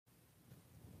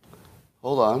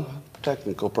Hold on.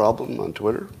 Technical problem on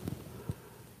Twitter.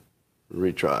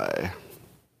 Retry.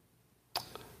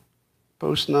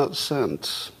 Post not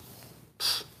sent.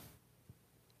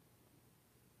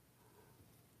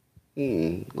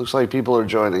 Looks like people are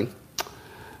joining.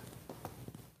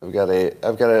 I've got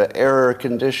an error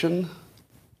condition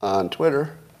on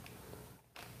Twitter,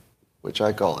 which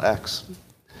I call X,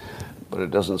 but it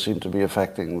doesn't seem to be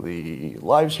affecting the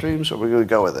live stream, so we're going to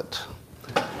go with it.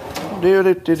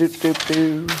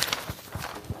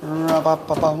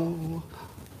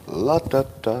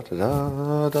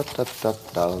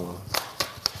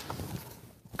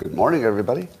 Good morning,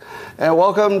 everybody, and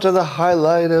welcome to the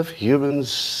highlight of human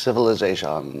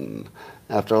civilization.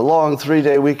 After a long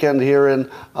 3-day weekend here in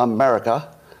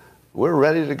America, we're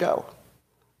ready to go.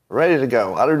 Ready to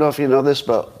go. I don't know if you know this,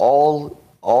 but all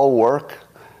work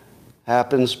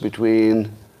happens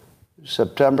between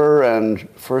September and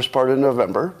first part of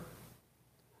November,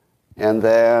 and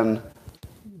then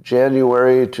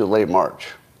January to late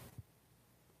March.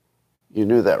 You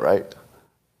knew that, right?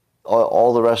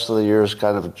 All the rest of the year is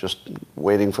kind of just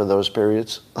waiting for those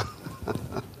periods.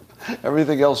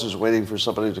 Everything else is waiting for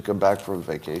somebody to come back from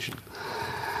vacation.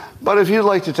 But if you'd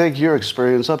like to take your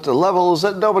experience up to levels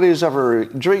that nobody's ever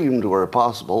dreamed were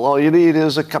possible, all you need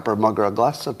is a cup or mug or a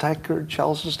glass, a tankard,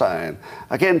 chalice or stein,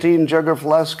 a canteen, jug or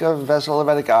flask, a vessel of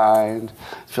any kind.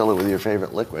 Fill it with your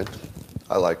favorite liquid.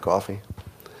 I like coffee.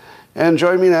 And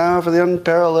join me now for the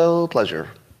unparalleled pleasure.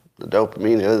 The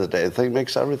dopamine of the day. The thing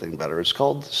makes everything better. It's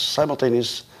called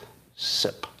simultaneous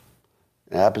sip.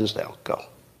 It happens now. Go.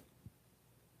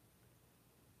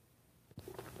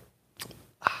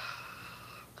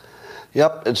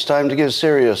 Yep, it's time to get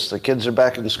serious. The kids are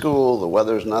back in school. The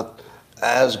weather's not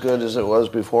as good as it was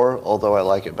before, although I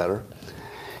like it better.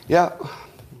 Yeah,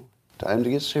 time to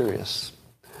get serious.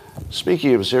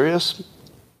 Speaking of serious,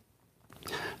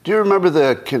 do you remember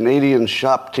the Canadian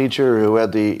shop teacher who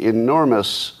had the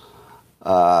enormous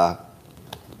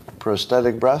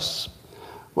prosthetic breasts?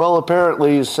 Well,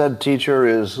 apparently said teacher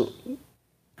is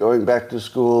going back to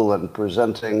school and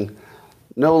presenting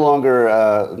no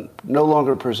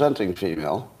longer presenting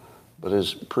female, but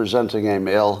is presenting a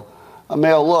male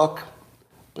look.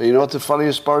 But you know what the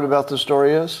funniest part about the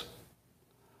story is?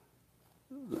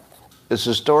 It's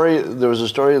a story. There was a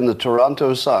story in the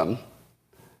Toronto Sun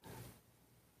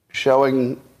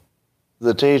showing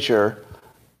the teacher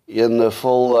in the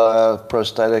full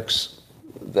prosthetics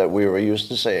that we were used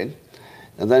to seeing,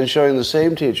 and then showing the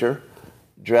same teacher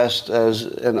dressed as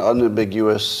an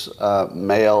unambiguous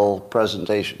male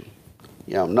presentation.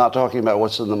 You know, I'm not talking about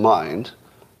what's in the mind,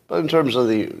 but in terms of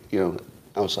the,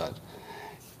 outside.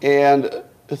 And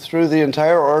through the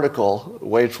entire article,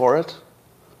 wait for it,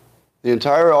 the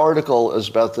entire article is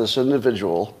about this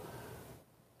individual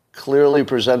clearly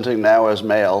presenting now as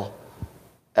male,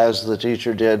 as the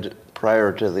teacher did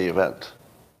prior to the event.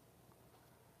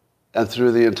 And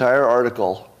through the entire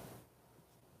article,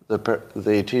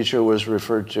 the teacher was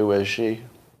referred to as she.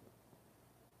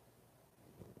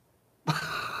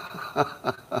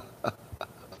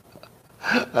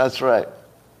 That's right.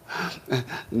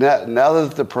 Now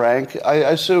that the prank, I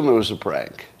assume it was a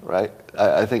prank, right?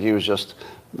 I think he was just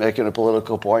making a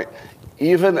political point.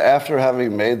 Even after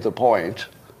having made the point,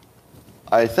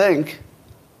 I think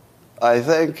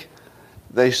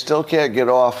they still can't get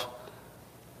off.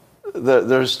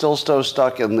 They're still so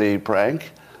stuck in the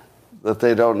prank that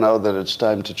they don't know that it's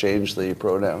time to change the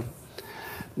pronoun.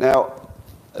 Now,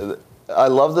 I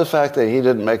love the fact that he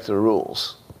didn't make the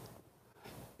rules.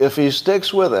 If he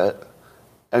sticks with it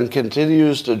and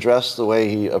continues to dress the way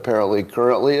he apparently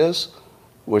currently is,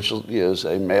 which is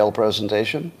a male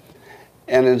presentation,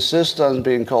 and insists on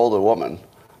being called a woman,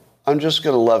 I'm just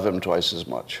going to love him twice as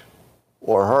much.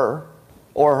 Or her.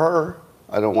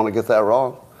 I don't want to get that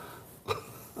wrong.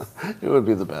 It would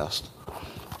be the best.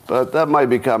 But that might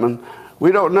be coming.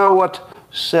 We don't know what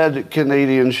said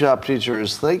Canadian shop teacher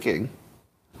is thinking,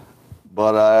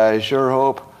 but I sure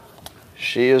hope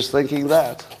she is thinking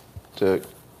that, to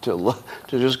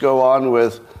just go on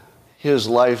with his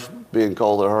life being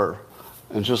called to her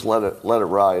and just let it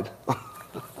ride.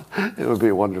 It would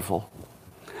be wonderful.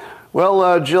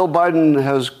 Well, Jill Biden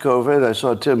has COVID. I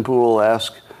saw Tim Pool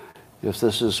ask if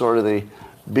this is sort of the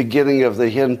beginning of the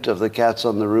hint of the cats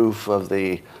on the roof of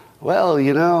the, well,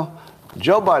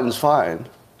 Joe Biden's fine.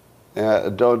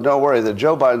 Don't worry, that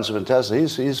Joe Biden's been tested.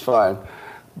 He's fine.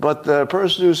 But the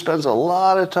person who spends a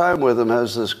lot of time with him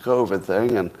has this COVID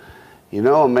thing. And,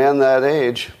 a man that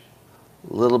age,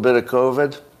 a little bit of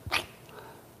COVID,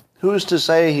 who's to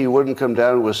say he wouldn't come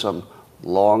down with some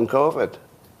long COVID?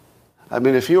 I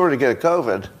mean, if you were to get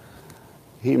COVID,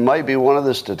 he might be one of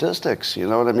the statistics, you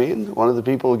know what I mean? One of the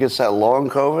people who gets that long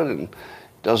COVID and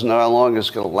doesn't know how long it's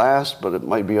going to last, but it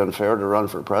might be unfair to run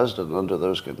for president under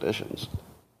those conditions.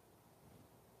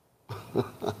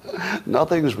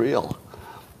 Nothing's real.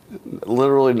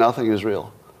 Literally nothing is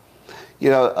real. You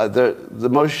know, the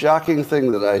most shocking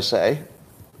thing that I say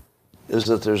is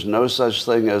that there's no such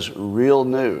thing as real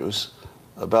news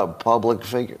about public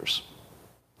figures.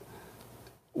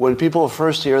 When people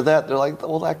first hear that, they're like,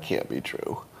 well, that can't be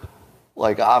true.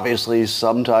 Like, obviously,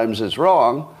 sometimes it's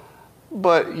wrong,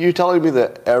 but you telling me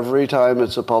that every time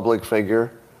it's a public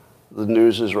figure, the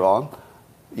news is wrong?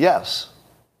 Yes.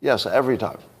 Yes, every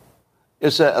time.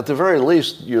 It's at the very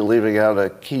least, you're leaving out a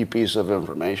key piece of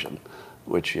information,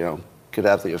 which, you know, could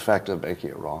have the effect of making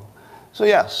it wrong. So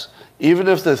yes, even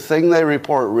if the thing they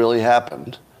report really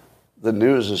happened, the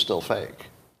news is still fake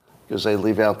because they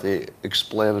leave out the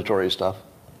explanatory stuff.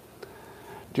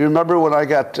 Do you remember when I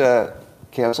got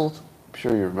canceled? I'm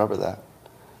sure you remember that.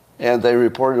 And they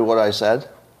reported what I said.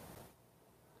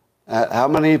 How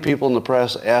many people in the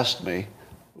press asked me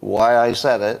why I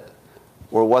said it,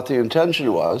 or what the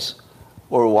intention was,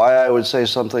 or why I would say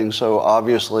something so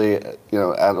obviously, you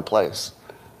know, out of place?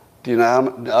 Do you know how,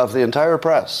 of the entire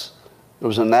press? It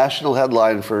was a national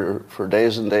headline for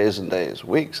days and days and days,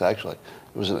 weeks actually.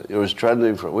 It was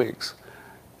trending for weeks.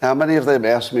 How many of them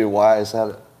asked me why I said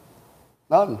it?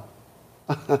 None.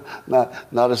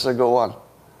 Not a single one.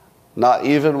 Not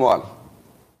even one.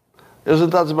 Isn't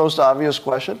that the most obvious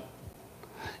question?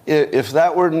 If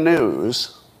that were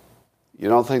news, you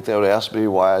don't think they would ask me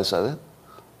why I said it?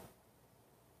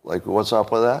 Like, what's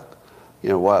up with that? You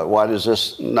know, why does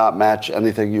this not match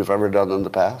anything you've ever done in the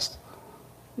past?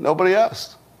 Nobody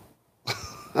asked.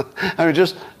 I mean,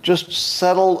 just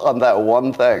settle on that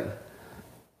one thing.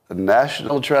 A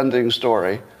national trending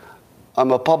story.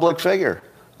 I'm a public figure.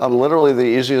 I'm literally the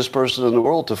easiest person in the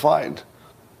world to find.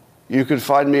 You could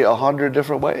find me 100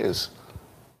 different ways.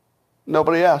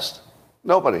 Nobody asked.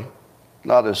 Nobody.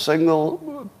 Not a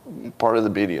single part of the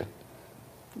media.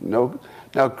 No.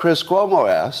 Now, Chris Cuomo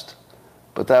asked,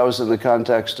 but that was in the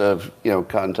context of, you know,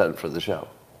 content for the show.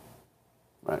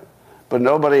 Right? But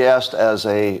nobody asked as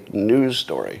a news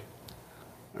story.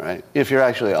 Right? If you're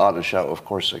actually on a show, of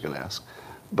course they can ask.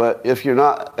 But if you're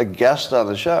not a guest on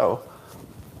the show,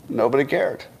 nobody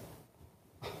cared.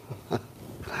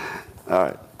 All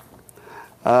right.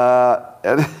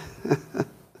 And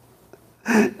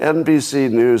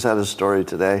NBC News had a story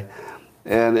today,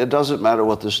 and it doesn't matter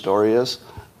what the story is,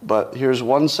 but here's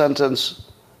one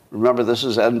sentence. Remember, this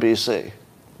is NBC,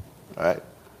 all right?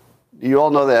 You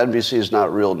all know that NBC is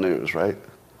not real news, right?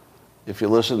 If you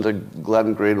listen to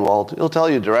Glenn Greenwald, he'll tell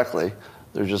you directly.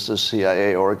 They're just a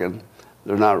CIA organ.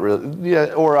 They're not really,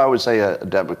 yeah, or I would say a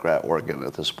Democrat organ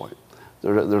at this point.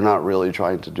 They're not really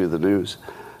trying to do the news.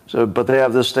 So, but they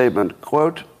have this statement,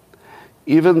 quote,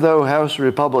 even though House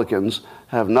Republicans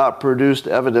have not produced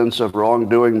evidence of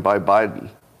wrongdoing by Biden.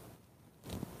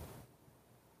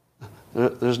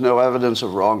 There's no evidence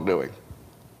of wrongdoing.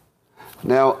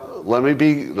 Now, let me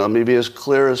be as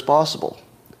clear as possible.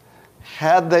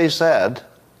 Had they said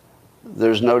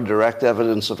there's no direct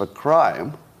evidence of a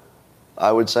crime,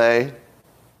 I would say,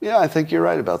 yeah, I think you're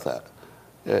right about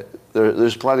that.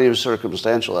 There's plenty of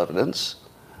circumstantial evidence,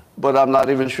 but I'm not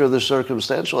even sure the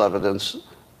circumstantial evidence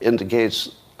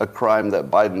indicates a crime that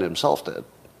Biden himself did.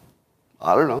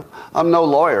 I don't know. I'm no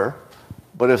lawyer,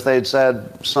 but if they'd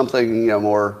said something, you know,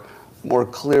 more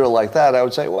clear like that, I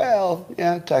would say, well,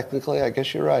 yeah, technically, I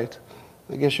guess you're right.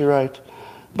 I guess you're right.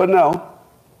 But no,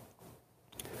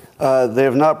 they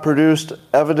have not produced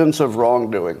evidence of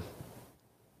wrongdoing.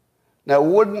 Now,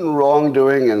 wouldn't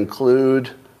wrongdoing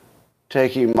include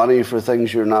taking money for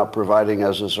things you're not providing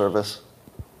as a service?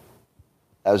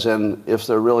 As in, if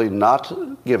they're really not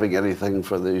giving anything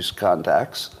for these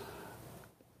contacts,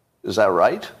 is that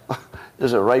right?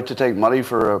 Is it right to take money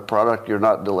for a product you're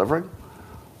not delivering?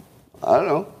 I don't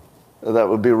know. That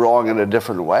would be wrong in a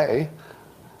different way.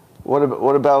 What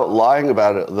about lying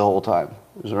about it the whole time?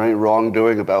 Is there any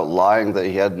wrongdoing about lying that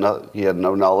he had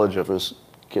no knowledge of his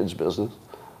kid's business?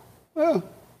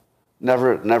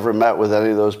 Never met with any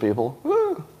of those people.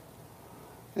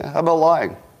 Yeah, how about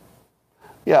lying?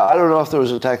 Yeah, I don't know if there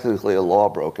was technically a law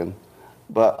broken,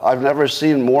 but I've never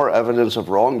seen more evidence of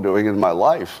wrongdoing in my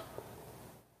life.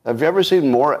 Have you ever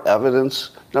seen more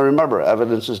evidence? Now remember,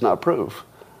 evidence is not proof,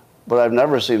 but I've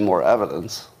never seen more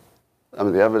evidence. I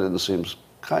mean, the evidence seems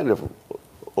kind of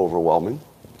overwhelming.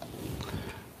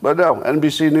 But no,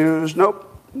 NBC News, nope,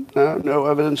 no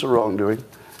evidence of wrongdoing.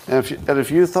 And if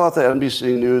you thought that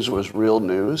NBC News was real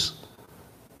news,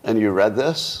 and you read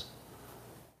this,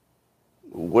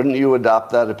 wouldn't you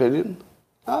adopt that opinion?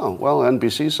 Oh, well,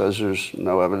 NBC says there's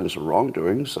no evidence of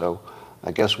wrongdoing, so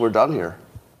I guess we're done here.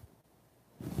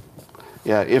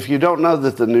 Yeah, if you don't know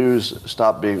that the news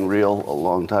stopped being real a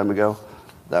long time ago,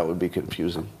 that would be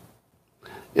confusing.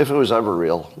 If it was ever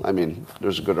real, I mean,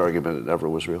 there's a good argument it never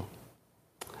was real.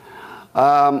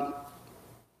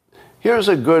 Here's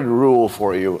a good rule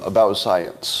for you about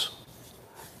science.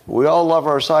 We all love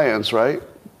our science, right?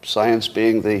 Science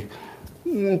being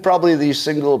probably the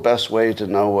single best way to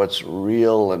know what's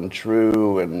real and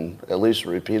true and at least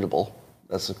repeatable.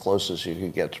 That's the closest you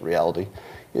can get to reality,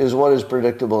 is what is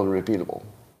predictable and repeatable.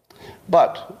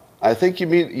 But I think you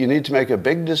need to make a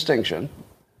big distinction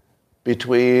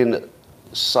between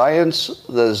science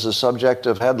that is the subject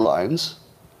of headlines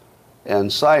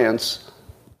and science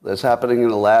that's happening in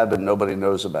a lab and nobody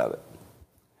knows about it.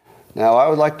 Now, I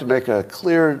would like to make a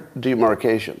clear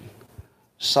demarcation.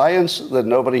 Science that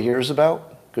nobody hears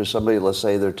about, because somebody, let's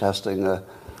say they're testing a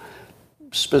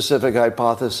specific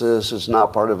hypothesis, it's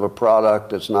not part of a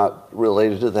product, it's not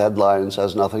related to the headlines,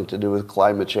 has nothing to do with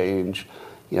climate change,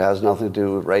 has nothing to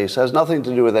do with race, has nothing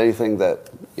to do with anything that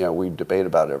we debate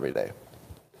about every day.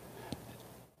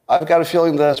 I've got a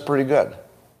feeling that's pretty good.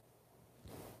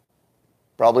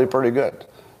 Probably pretty good.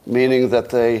 Meaning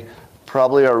that they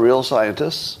probably are real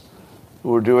scientists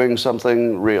who are doing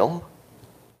something real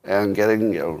and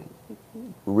getting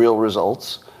real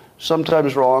results.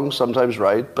 Sometimes wrong, sometimes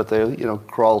right, but they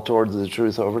crawl toward the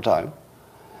truth over time.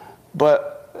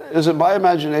 But is it my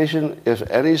imagination, if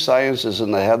any science is in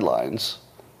the headlines,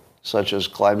 such as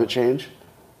climate change,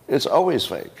 it's always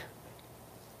fake,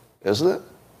 isn't it?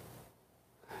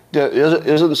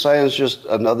 Isn't science just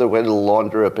another way to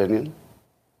launder opinion?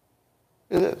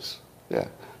 It is, yeah.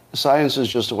 Science is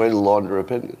just a way to launder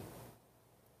opinion.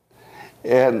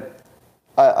 And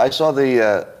I saw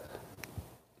the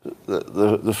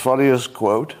funniest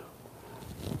quote.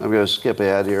 I'm going to skip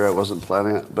ahead here. I wasn't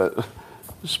planning it, but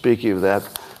speaking of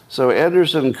that, so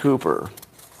Anderson Cooper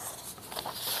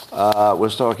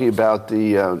was talking about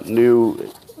the new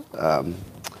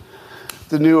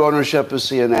ownership of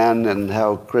CNN and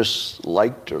how Chris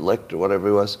licked or whatever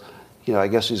he was. I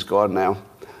guess he's gone now.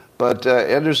 But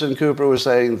Anderson Cooper was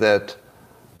saying that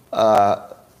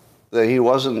he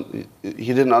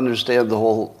didn't understand the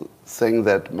whole thing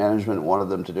that management wanted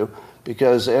them to do,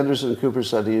 because Anderson Cooper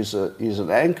said he's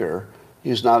an anchor.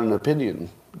 He's not an opinion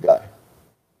guy.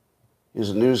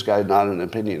 He's a news guy, not an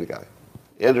opinion guy.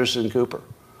 Anderson Cooper.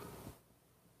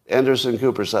 Anderson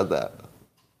Cooper said that.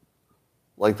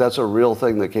 Like, that's a real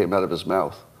thing that came out of his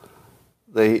mouth.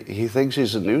 He thinks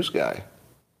he's a news guy,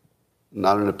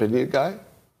 not an opinion guy.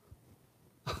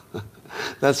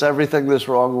 That's everything that's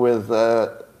wrong with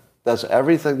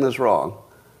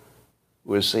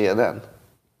CNN,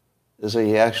 is that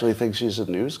he actually thinks he's a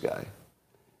news guy.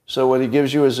 So when he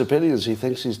gives you his opinions, he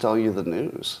thinks he's telling you the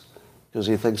news, because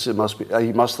he thinks he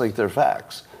must think they're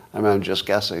facts. I mean, I'm just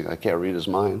guessing. I can't read his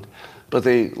mind. But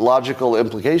the logical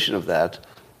implication of that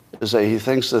is that he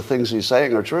thinks the things he's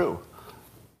saying are true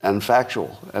and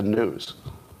factual and news.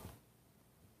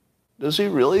 Does he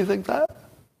really think that?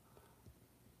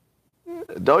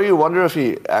 Don't you wonder if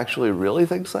he actually really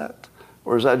thinks that?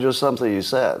 Or is that just something he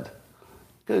said?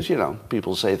 Because,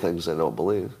 people say things they don't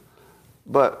believe.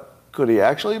 But could he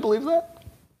actually believe that?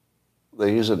 That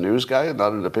he's a news guy and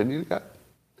not an opinion guy?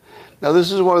 Now,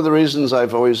 this is one of the reasons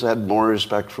I've always had more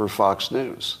respect for Fox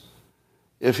News.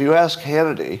 If you ask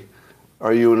Hannity,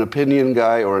 are you an opinion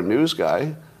guy or a news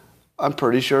guy? I'm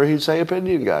pretty sure he'd say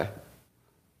opinion guy.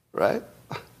 Right?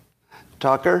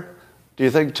 Tucker? Do you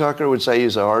think Tucker would say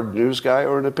he's a hard news guy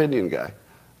or an opinion guy?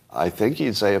 I think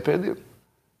he'd say opinion.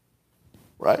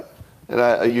 Right?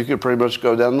 And you could pretty much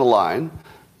go down the line.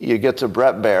 You get to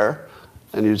Bret Baier,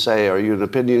 and you'd say, are you an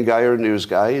opinion guy or a news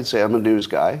guy? He'd say, I'm a news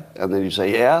guy. And then you'd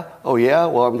say, yeah? Oh, yeah?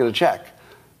 Well, I'm going to check.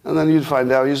 And then you'd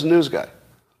find out he's a news guy.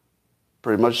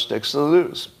 Pretty much sticks to the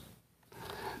news.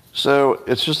 So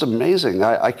it's just amazing.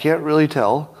 I can't really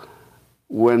tell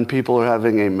when people are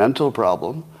having a mental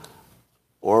problem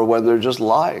or when they're just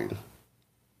lying.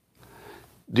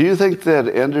 Do you think that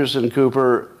Anderson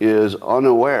Cooper is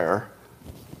unaware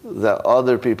that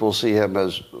other people see him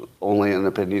as only an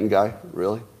opinion guy,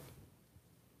 really?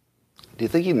 Do you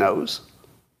think he knows?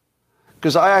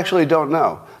 Because I actually don't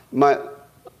know.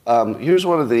 Here's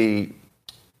one of the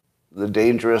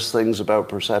dangerous things about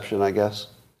perception, I guess.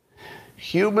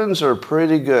 Humans are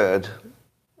pretty good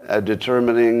at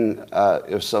determining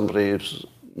if somebody is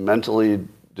mentally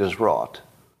distraught.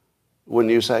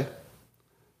 Wouldn't you say?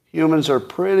 Humans are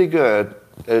pretty good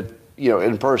at,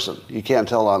 in person. You can't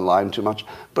tell online too much.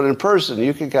 But in person,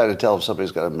 you can kind of tell if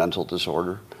somebody's got a mental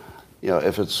disorder.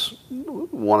 If it's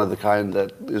one of the kind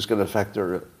that is going to affect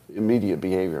their immediate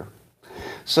behavior.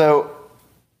 So,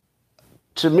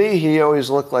 to me, he always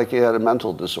looked like he had a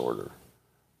mental disorder.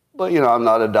 But, I'm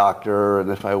not a doctor, and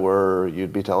if I were,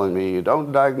 you'd be telling me, you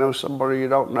don't diagnose somebody you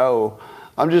don't know.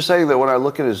 I'm just saying that when I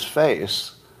look at his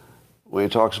face, when he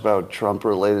talks about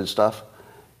Trump-related stuff,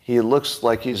 he looks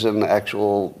like he's in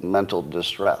actual mental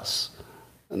distress.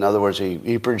 In other words,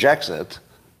 he projects it.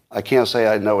 I can't say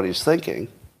I know what he's thinking.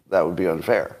 That would be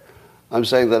unfair. I'm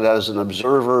saying that as an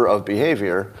observer of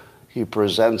behavior, he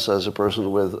presents as a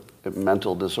person with a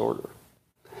mental disorder.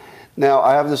 Now,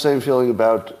 I have the same feeling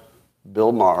about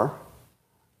Bill Maher,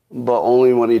 but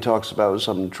only when he talks about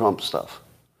some Trump stuff.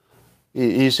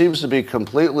 He seems to be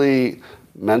completely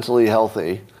mentally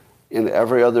healthy in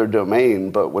every other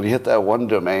domain, but when you hit that one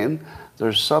domain,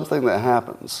 there's something that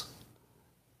happens.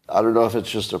 I don't know if it's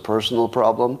just a personal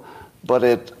problem, but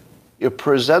it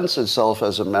presents itself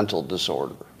as a mental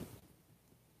disorder.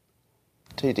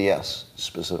 TDS,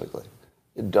 specifically.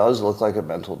 It does look like a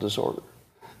mental disorder.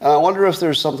 And I wonder if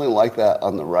there's something like that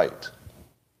on the right,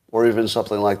 or even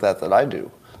something like that I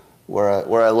do, where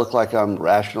I look like I'm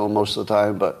rational most of the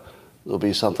time, but there'll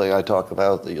be something I talk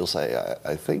about that you'll say,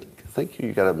 I think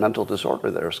you got a mental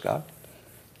disorder there, Scott.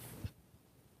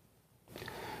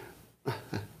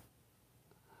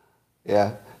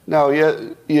 Yeah. No,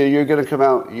 you're going to come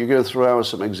out, you're going to throw out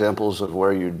some examples of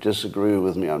where you disagree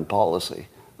with me on policy.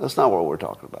 That's not what we're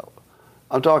talking about.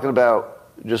 I'm talking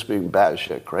about just being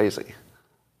batshit crazy.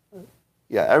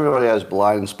 Yeah, everybody has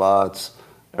blind spots.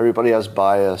 Everybody has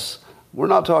bias. We're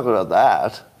not talking about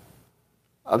that.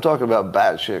 I'm talking about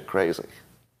batshit crazy.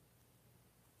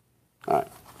 All right.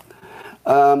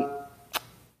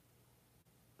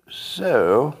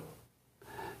 So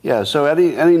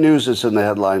any news that's in the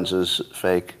headlines is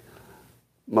fake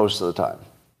most of the time.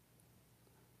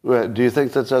 Do you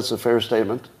think that that's a fair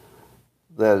statement?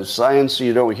 That science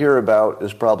you don't hear about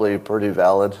is probably pretty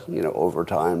valid, over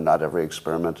time. Not every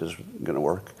experiment is going to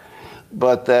work.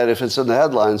 But that if it's in the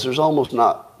headlines, there's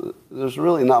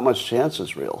really not much chance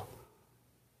it's real.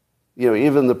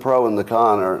 Even the pro and the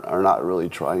con are not really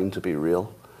trying to be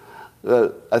real.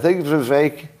 I think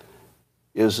Vivek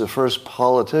is the first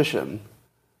politician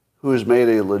who has made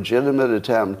a legitimate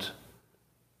attempt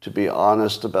to be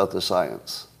honest about the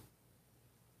science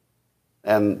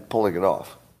and pulling it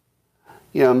off.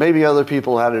 Maybe other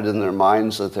people had it in their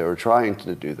minds that they were trying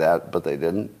to do that, but they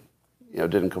didn't.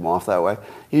 Didn't come off that way.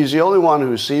 He's the only one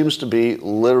who seems to be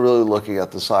literally looking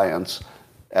at the science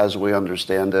as we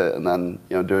understand it and then,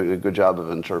 doing a good job of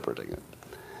interpreting it.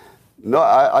 No,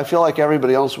 I feel like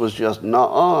everybody else was just,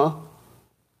 nuh-uh.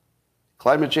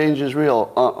 Climate change is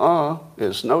real.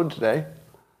 It snowed today.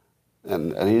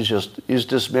 And he's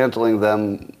dismantling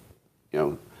them,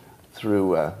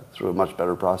 through a much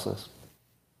better process.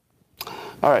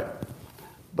 All right.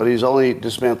 But he's only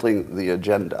dismantling the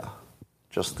agenda.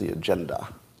 Just the agenda.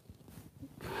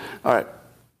 All right.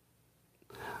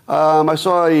 I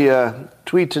saw a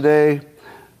tweet today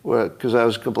because I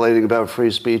was complaining about free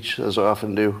speech, as I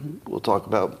often do. We'll talk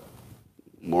about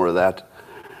more of that.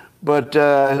 But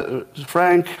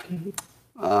Frank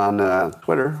on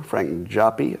Twitter, Frank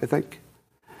Joppy, I think,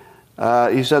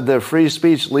 he said that free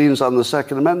speech leans on the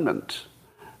Second Amendment.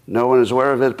 No one is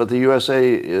aware of it, but the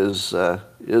USA is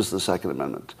the Second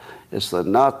Amendment. It's the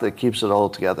knot that keeps it all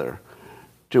together.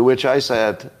 To which I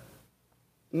said,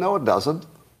 no, it doesn't.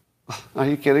 Are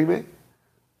you kidding me?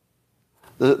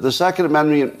 The Second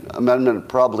Amendment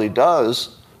probably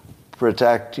does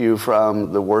protect you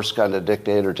from the worst kind of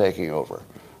dictator taking over.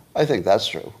 I think that's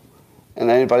true. And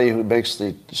anybody who makes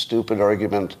the stupid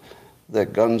argument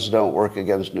that guns don't work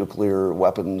against nuclear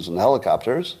weapons and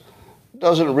helicopters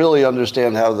doesn't really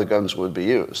understand how the guns would be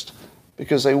used.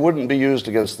 Because they wouldn't be used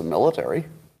against the military.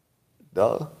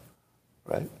 Duh.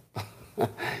 Right?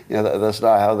 That's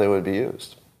not how they would be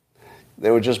used.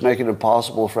 They would just make it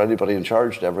impossible for anybody in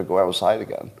charge to ever go outside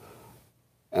again.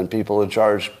 And people in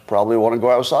charge probably want to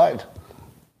go outside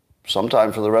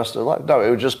sometime for the rest of their life. No, it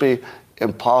would just be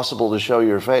impossible to show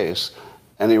your face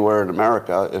anywhere in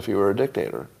America if you were a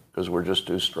dictator, because we're just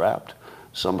too strapped.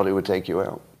 Somebody would take you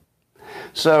out.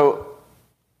 So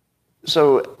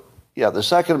yeah, the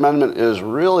Second Amendment is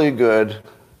really good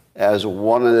as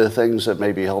one of the things that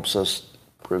maybe helps us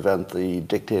prevent the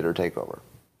dictator takeover.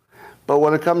 But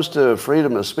when it comes to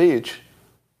freedom of speech,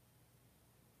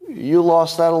 you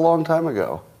lost that a long time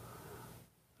ago.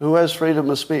 Who has freedom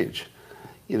of speech?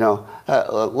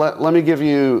 Let me give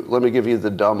you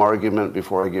the dumb argument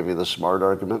before I give you the smart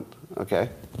argument. Okay.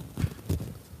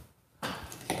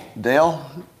 Dale,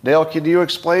 can you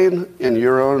explain in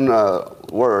your own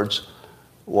words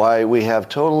why we have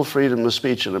total freedom of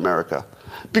speech in America?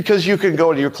 Because you can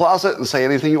go into your closet and say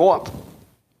anything you want.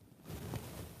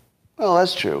 Well,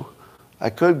 that's true. I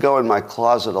could go in my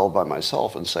closet all by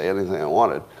myself and say anything I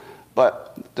wanted.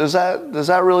 But does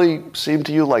that really seem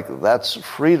to you like that's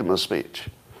freedom of speech?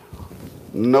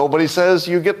 Nobody says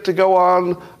you get to go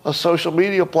on a social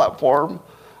media platform.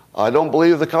 I don't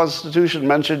believe the Constitution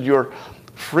mentioned your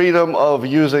freedom of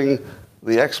using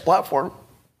the X platform.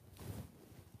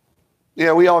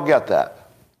 Yeah, we all get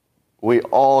that. We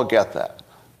all get that.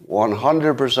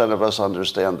 100% of us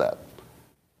understand that.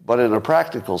 But in a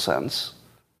practical sense,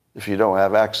 if you don't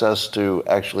have access to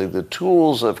actually the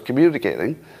tools of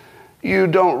communicating, you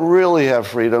don't really have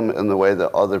freedom in the way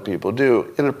that other people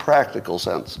do in a practical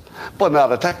sense, but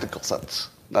not a technical sense.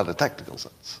 Not a technical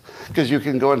sense. Because you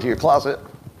can go into your closet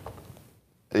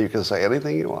and you can say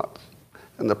anything you want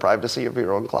in the privacy of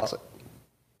your own closet.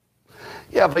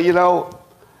 Yeah, but you know,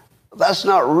 that's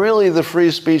not really the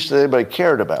free speech that anybody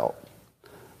cared about.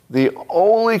 The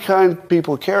only kind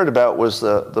people cared about was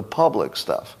the public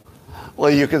stuff. Well,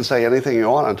 you can say anything you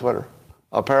want on Twitter.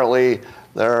 Apparently,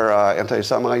 they're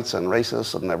anti-Semites and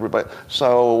racists and everybody.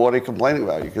 So what are you complaining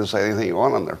about? You can say anything you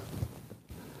want on there.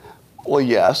 Well,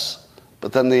 yes,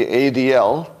 but then the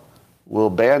ADL will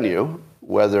ban you,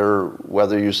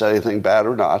 whether you say anything bad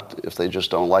or not, if they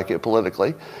just don't like it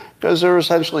politically, because they're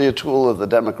essentially a tool of the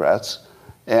Democrats,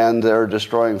 and they're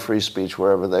destroying free speech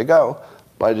wherever they go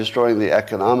by destroying the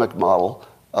economic model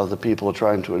of the people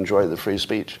trying to enjoy the free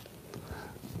speech.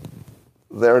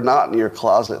 They're not in your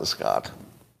closet, Scott.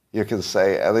 You can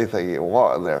say anything you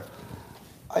want in there.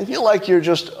 I feel like you're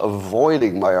just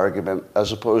avoiding my argument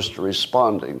as opposed to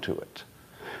responding to it.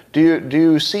 Do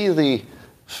you see the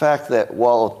fact that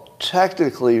while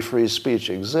technically free speech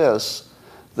exists,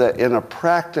 that in a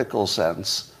practical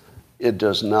sense, it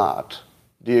does not?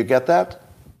 Do you get that?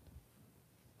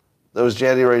 Those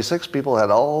January 6 people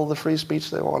had all the free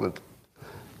speech they wanted.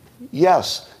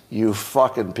 Yes, you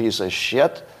fucking piece of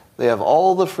shit. They have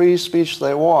all the free speech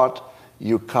they want,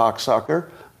 you cocksucker,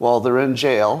 while they're in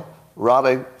jail,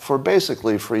 rotting for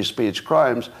basically free speech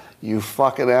crimes, you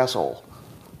fucking asshole.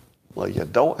 Well, you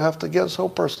don't have to get so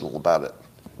personal about it.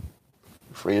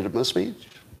 Freedom of speech.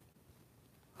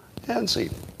 And see.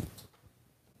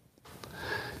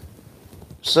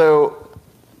 So,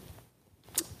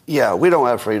 yeah, we don't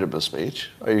have freedom of speech.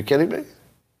 Are you kidding me?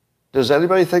 Does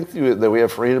anybody think that we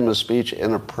have freedom of speech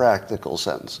in a practical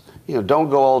sense? You know, don't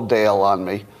go all Dale on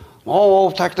me. Oh,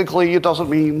 well, technically it doesn't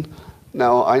mean.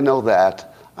 No, I know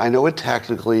that. I know it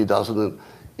technically doesn't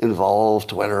involve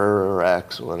Twitter or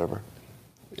X or whatever.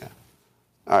 Yeah.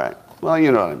 All right. Well,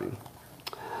 you know what I mean.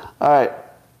 All right.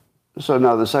 So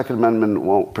now the Second Amendment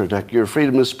won't protect your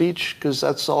freedom of speech because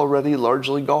that's already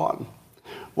largely gone.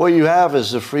 What you have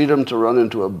is the freedom to run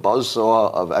into a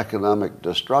buzzsaw of economic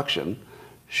destruction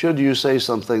should you say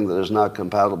something that is not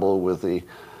compatible with the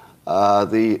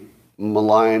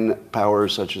malign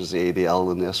powers such as the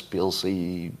ADL and the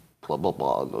SPLC, blah, blah,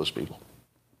 blah, and those people.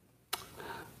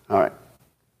 All right.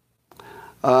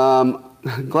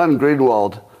 Glenn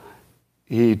Greenwald,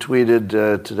 he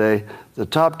tweeted today, the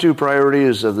top two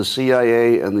priorities of the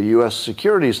CIA and the U.S.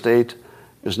 security state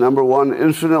is number one,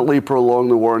 infinitely prolong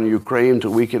the war in Ukraine to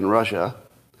weaken Russia,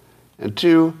 and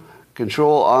two,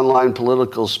 control online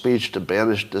political speech to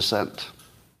banish dissent.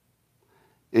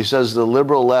 He says the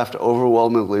liberal left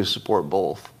overwhelmingly support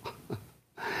both,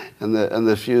 and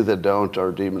the few that don't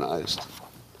are demonized.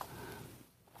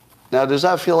 Now, does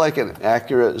that feel like an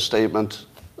accurate statement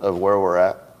of where we're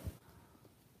at?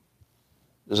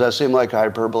 Does that seem like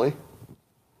hyperbole?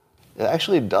 It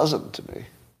actually doesn't to me.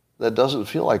 That doesn't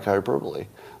feel like hyperbole.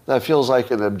 That feels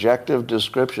like an objective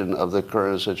description of the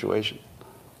current situation.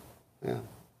 Yeah.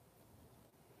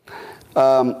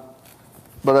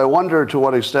 But I wonder to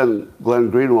what extent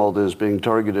Glenn Greenwald is being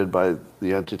targeted by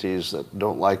the entities that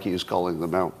don't like he's calling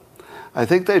them out. I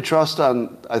think their trust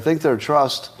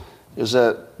is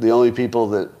that the only people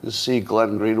that see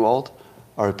Glenn Greenwald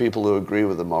are people who agree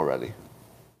with him already.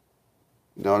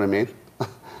 You know what I mean?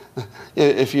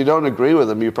 If you don't agree with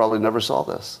him, you probably never saw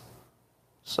this.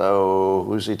 So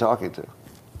who's he talking to?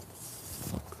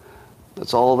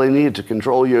 That's all they need to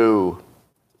control you.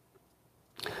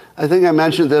 I think I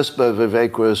mentioned this, but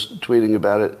Vivek was tweeting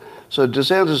about it. So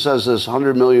DeSantis has this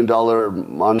 $100 million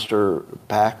monster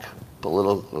PAC,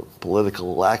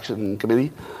 Political Action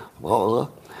Committee, blah, blah,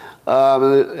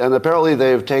 blah. And apparently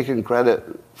they've taken credit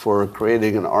for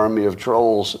creating an army of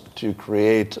trolls to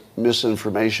create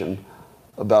misinformation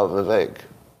about Vivek.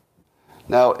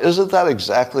 Now, isn't that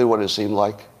exactly what it seemed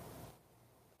like?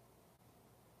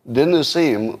 Didn't it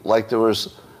seem like there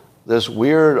was this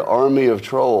weird army of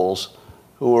trolls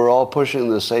who were all pushing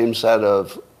the same set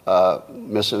of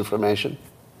misinformation.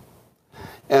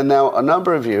 And now a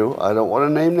number of you, I don't want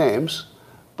to name names,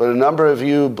 but a number of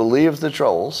you believed the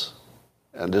trolls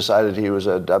and decided he was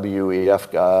a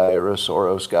WEF guy or a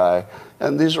Soros guy.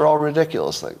 And these are all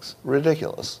ridiculous things.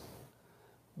 Ridiculous.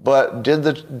 But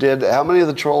how many of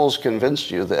the trolls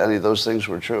convinced you that any of those things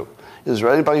were true? Is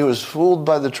there anybody who was fooled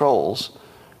by the trolls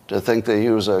to think that he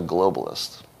was a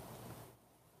globalist?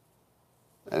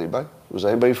 Anybody? Was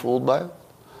anybody fooled by it?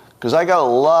 Because I got a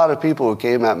lot of people who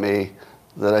came at me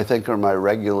that I think are my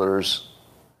regulars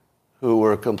who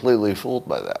were completely fooled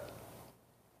by that.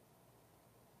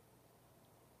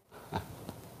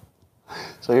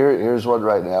 So here's one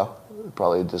right now,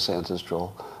 probably a DeSantis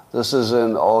troll. This is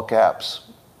in all caps,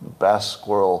 Bass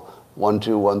Squirrel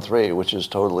 1213, which is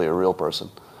totally a real person.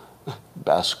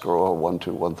 Bass Squirrel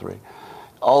 1213.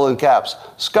 All in caps.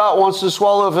 Scott wants to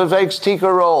swallow Vivek's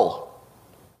tikka roll.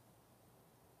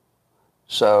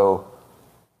 So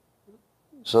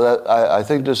that I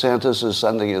think DeSantis is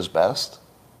sending his best.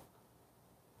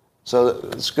 So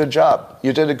it's a good job.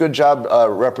 You did a good job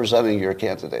representing your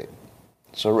candidate.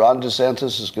 So Ron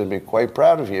DeSantis is going to be quite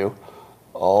proud of you,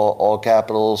 all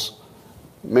capitals,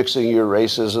 mixing your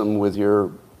racism with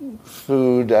your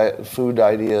food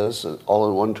ideas all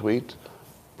in one tweet.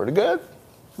 Pretty good.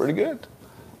 Pretty good.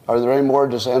 Are there any more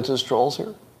DeSantis trolls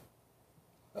here?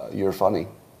 You're funny.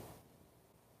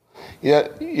 Yeah,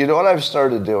 you know what I've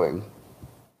started doing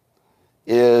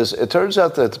is it turns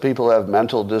out that the people who have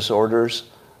mental disorders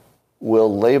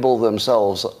will label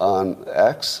themselves on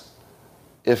X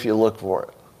if you look for it.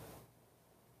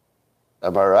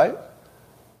 Am I right?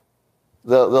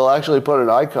 They'll actually put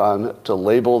an icon to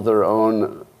label their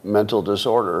own mental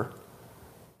disorder,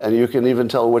 and you can even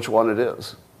tell which one it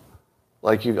is.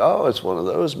 Like it's one of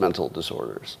those mental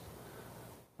disorders.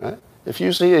 Right? If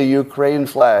you see a Ukraine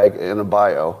flag in a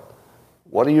bio,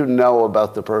 what do you know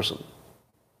about the person?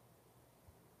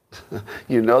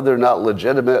 You know they're not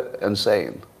legitimate and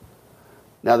sane.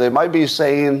 Now, they might be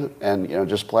sane and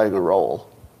just playing a role,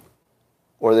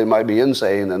 or they might be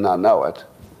insane and not know it.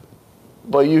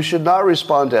 But you should not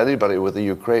respond to anybody with a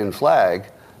Ukraine flag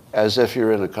as if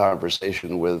you're in a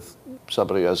conversation with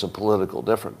somebody who has a political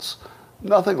difference.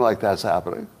 Nothing like that's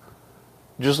happening.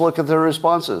 Just look at their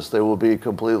responses. They will be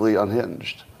completely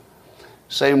unhinged.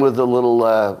 Same with the little,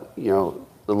 the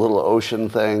little ocean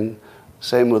thing.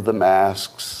 Same with the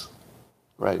masks,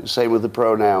 right? Same with the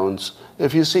pronouns.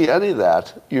 If you see any of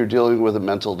that, you're dealing with a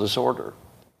mental disorder.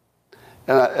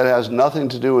 And it has nothing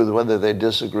to do with whether they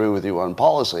disagree with you on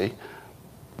policy.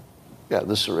 Yeah,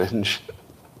 the syringe,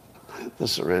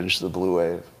 the blue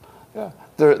wave. Yeah,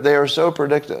 they are so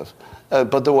predictive.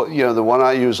 But the one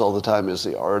I use all the time is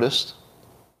the artist.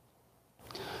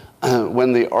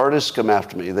 When the artists come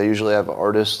after me, they usually have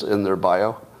artist in their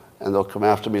bio, and they'll come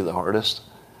after me, the artist.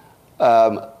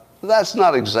 That's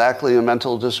not exactly a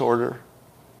mental disorder.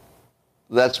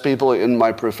 That's people in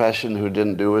my profession who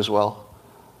didn't do as well.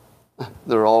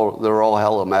 They're all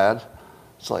hella mad.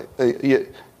 It's like,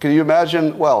 can you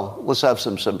imagine? Well, let's have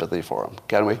some sympathy for them,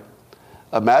 can we?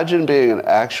 Imagine being an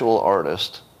actual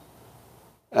artist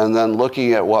and then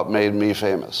looking at what made me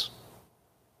famous.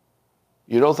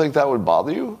 You don't think that would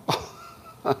bother you?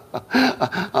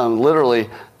 I'm literally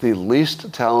the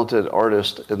least talented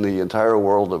artist in the entire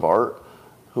world of art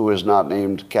who is not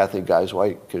named Kathy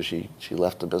Geiswhite because she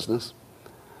left the business.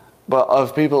 But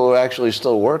of people who are actually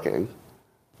still working,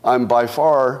 I'm by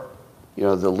far,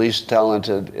 the least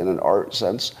talented in an art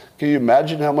sense. Can you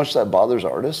imagine how much that bothers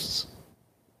artists?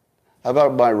 How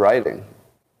about my writing?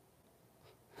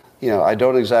 I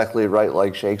don't exactly write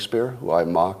like Shakespeare, who I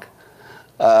mock.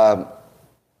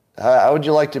 How would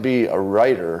you like to be a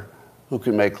writer who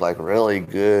can make like really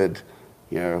good,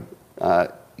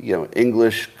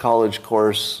 English college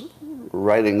course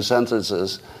writing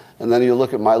sentences, and then you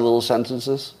look at my little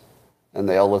sentences, and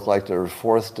they all look like they're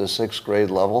 4th to 6th grade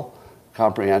level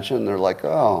comprehension. They're like,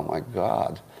 oh my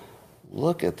God,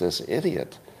 look at this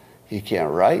idiot. He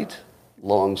can't write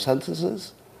long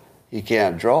sentences. He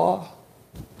can't draw.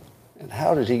 And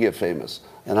how did he get famous?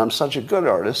 And I'm such a good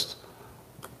artist,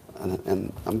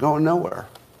 and I'm going nowhere.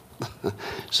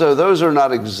 So those are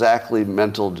not exactly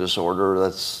mental disorder.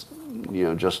 That's,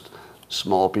 just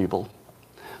small people.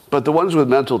 But the ones with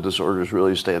mental disorders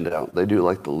really stand out. They do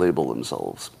like to label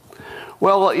themselves.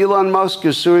 Well, Elon Musk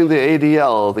is suing the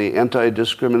ADL, the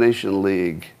Anti-Discrimination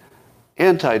League.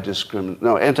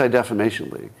 Anti-Defamation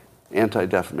League.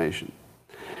 Anti-defamation.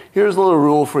 Here's a little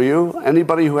rule for you.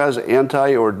 Anybody who has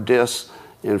anti or dis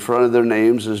in front of their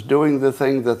names is doing the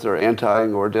thing that they're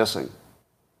anti-ing or dissing.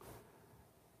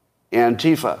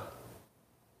 Antifa.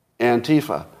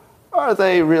 Are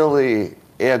they really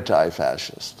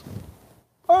anti-fascist.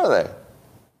 Are they?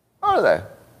 Are they?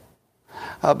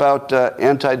 How about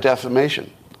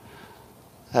anti-defamation?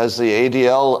 Has the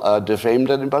ADL defamed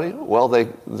anybody? Well, the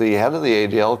head of the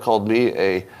ADL called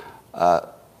me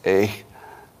a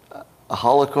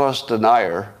Holocaust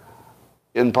denier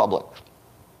in public.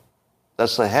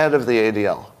 That's the head of the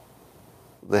ADL.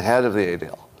 The head of the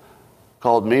ADL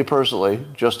called me personally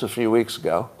just a few weeks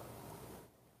ago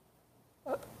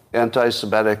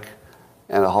anti-Semitic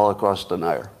and a Holocaust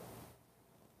denier.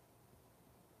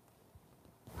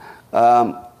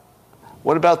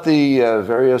 What about the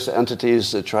various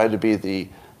entities that try to be the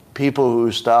people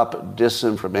who stop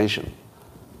disinformation?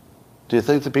 Do you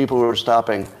think the people who are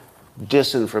stopping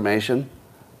disinformation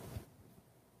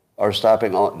are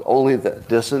stopping only the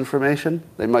disinformation?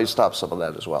 They might stop some of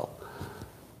that as well.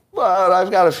 But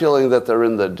I've got a feeling that they're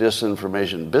in the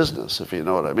disinformation business, if you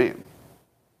know what I mean.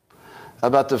 How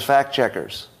about the fact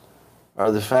checkers?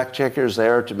 Are the fact checkers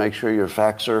there to make sure your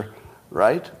facts are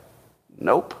right?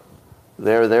 Nope.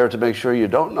 They're there to make sure you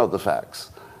don't know the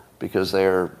facts because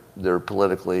they're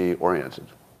politically oriented.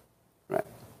 Right.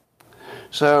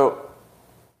 So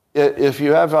if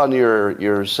you have on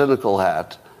your cynical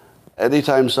hat,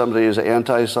 anytime somebody is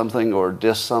anti-something or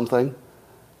diss something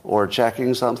or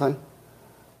checking something,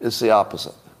 it's the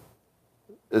opposite.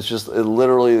 It's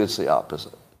the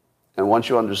opposite. And once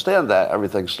you understand that,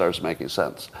 everything starts making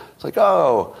sense. It's like,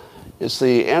 oh, it's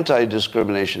the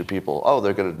anti-discrimination people. Oh,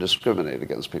 they're going to discriminate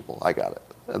against people. I got it.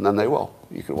 And then they will.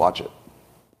 You can watch it.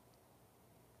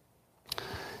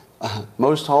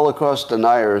 Most Holocaust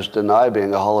deniers deny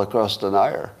being a Holocaust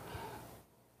denier.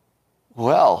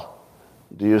 Well,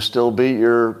 do you still beat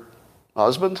your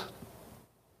husband?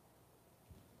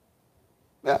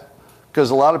 Yeah. Because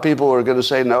a lot of people are going to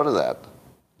say no to that.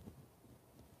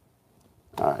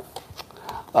 All right.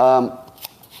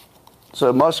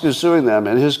 So Musk is suing them,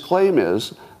 and his claim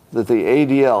is that the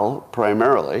ADL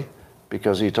primarily,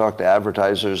 because he talked to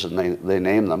advertisers and they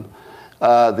named them,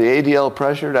 the ADL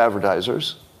pressured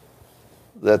advertisers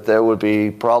that there would be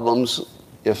problems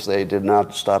if they did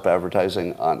not stop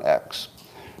advertising on X,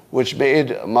 which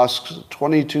made Musk's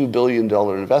 $22 billion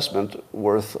investment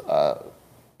worth,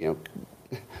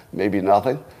 maybe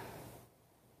nothing.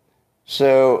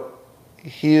 So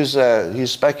he's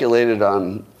speculated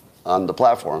on the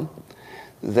platform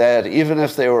that even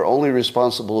if they were only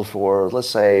responsible for, let's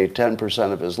say,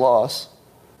 10% of his loss,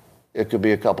 it could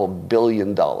be a couple $2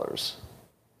 billion.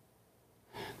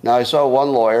 Now, I saw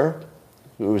one lawyer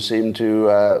who seemed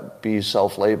to be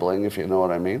self-labeling, if you know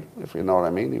what I mean.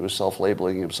 He was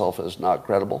self-labeling himself as not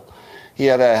credible. He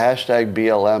had a hashtag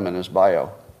BLM in his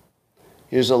bio.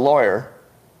 He's a lawyer,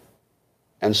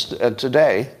 and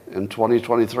today, in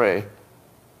 2023,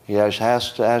 he has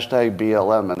hashtag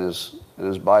BLM in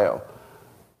his bio.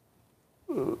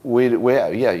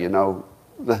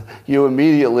 You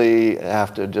immediately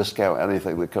have to discount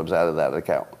anything that comes out of that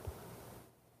account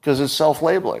because it's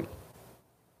self-labeling.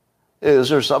 Is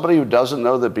there somebody who doesn't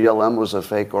know that BLM was a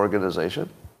fake organization?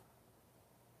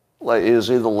 Like, is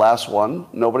he the last one?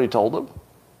 Nobody told him?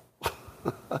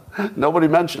 Nobody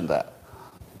mentioned that.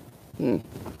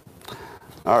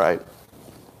 All right.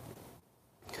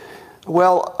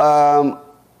 Well,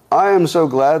 I am so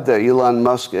glad that Elon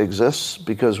Musk exists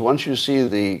because once you see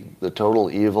the total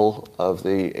evil of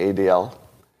the ADL,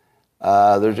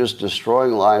 they're just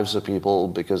destroying lives of people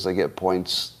because they get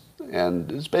points.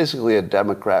 And it's basically a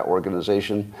Democrat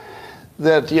organization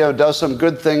that, does some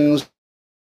good things,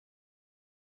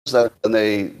 and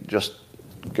they just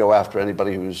go after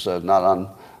anybody who's not on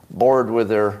board with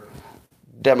their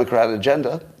Democrat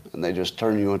agenda, and they just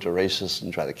turn you into racist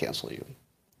and try to cancel you.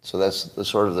 So that's the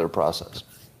sort of their process.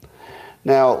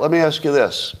 Now, let me ask you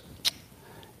this.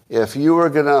 If you were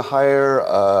going to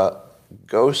hire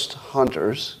ghost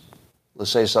hunters,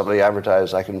 let's say somebody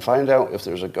advertised, I can find out if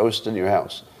there's a ghost in your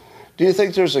house. Do you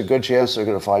think there's a good chance they're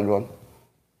going to find one?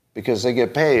 Because they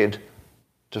get paid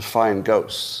to find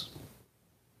ghosts.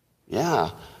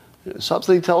 Yeah.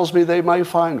 Something tells me they might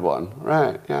find one.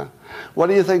 Right, yeah. What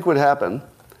do you think would happen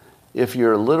if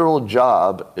your literal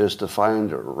job is to find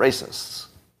racists?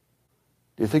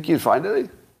 Do you think you'd find any?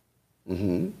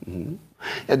 And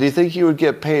do you think you would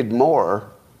get paid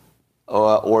more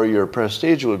or your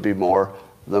prestige would be more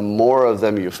the more of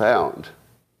them you found?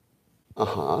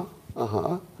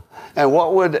 And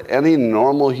what would any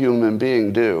normal human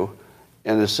being do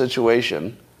in a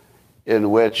situation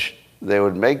in which they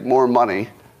would make more money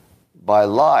by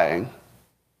lying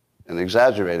and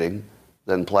exaggerating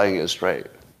than playing it straight?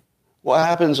 What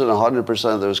happens in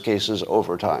 100% of those cases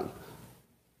over time?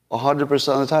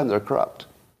 100% of the time they're corrupt.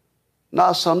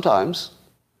 Not sometimes,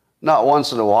 not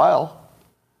once in a while,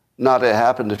 Not it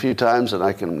happened a few times and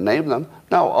I can name them.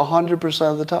 No,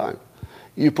 100% of the time.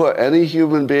 You put any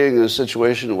human being in a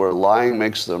situation where lying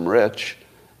makes them rich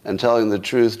and telling the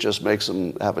truth just makes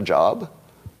them have a job,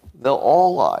 they'll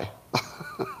all lie.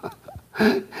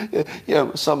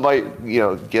 Some might,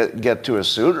 get to it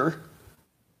sooner,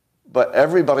 but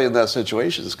everybody in that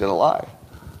situation is going to lie.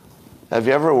 Have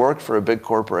you ever worked for a big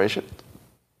corporation?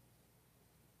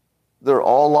 They're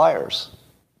all liars.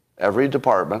 Every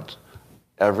department,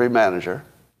 every manager,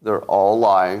 they're all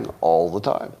lying all the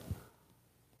time.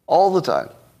 All the time.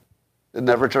 It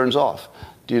never turns off.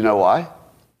 Do you know why?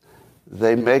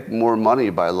 They make more money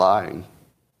by lying.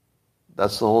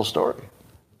 That's the whole story.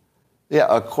 Yeah,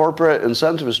 a corporate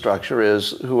incentive structure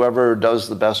is whoever does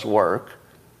the best work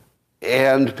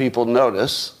and people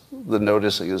notice, the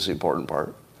noticing is the important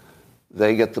part,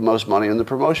 they get the most money in the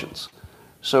promotions.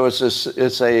 So it's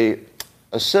a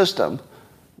system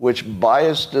which by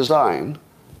its design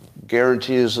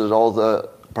guarantees that all the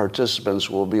participants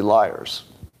will be liars.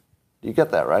 You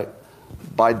get that, right?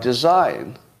 By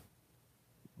design,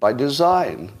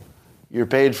 you're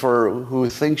paid for who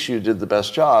thinks you did the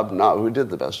best job, not who did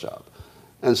the best job.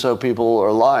 And so people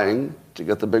are lying to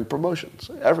get the big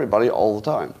promotions. Everybody, all the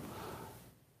time.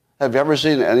 Have you ever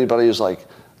seen anybody's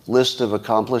list of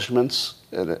accomplishments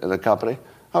in a company?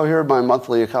 Oh, here are my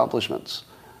monthly accomplishments.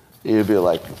 And you'd be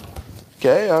like,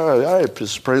 okay, all right,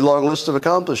 it's a pretty long list of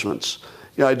accomplishments.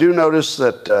 I do notice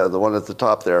that the one at the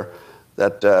top there,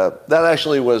 that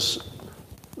actually was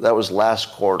last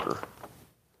quarter.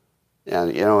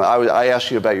 And, I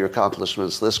asked you about your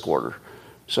accomplishments this quarter.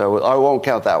 So I won't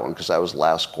count that one because that was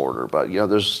last quarter. But,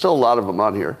 there's still a lot of them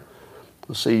on here.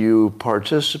 Let's see, you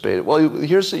participated. Well,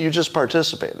 you just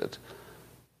participated.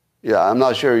 Yeah, I'm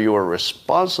not sure you were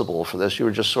responsible for this. You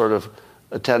were just sort of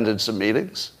attended some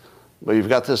meetings. But you've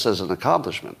got this as an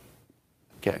accomplishment.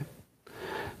 Okay.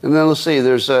 And then let's see,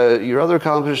 there's your other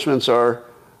accomplishments are,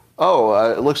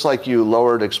 it looks like you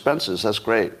lowered expenses. That's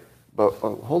great. But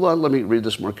hold on, let me read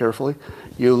this more carefully.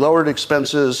 You lowered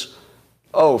expenses,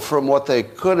 from what they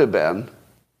could have been,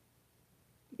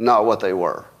 not what they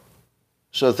were.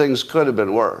 So things could have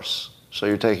been worse. So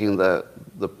you're taking the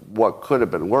what could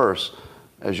have been worse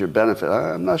as your benefit.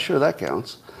 I'm not sure that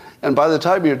counts. And by the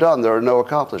time you're done, there are no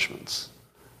accomplishments.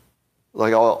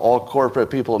 Like all corporate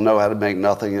people know how to make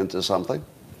nothing into something.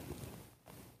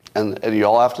 And you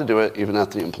all have to do it even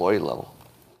at the employee level.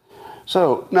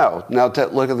 So now look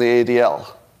at the ADL.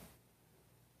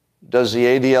 Does the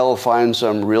ADL find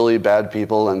some really bad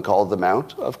people and call them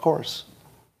out? Of course.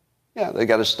 Yeah, they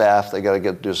got a staff, they got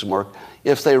to do some work.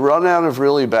 If they run out of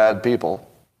really bad people,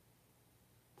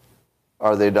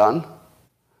 are they done?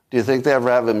 Do you think they ever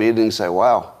have a meeting and say,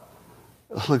 wow,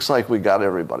 it looks like we got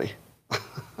everybody.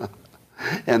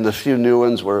 And the few new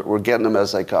ones, we're getting them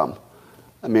as they come.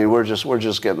 I mean, we're just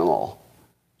getting them all.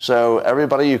 So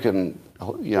everybody, you can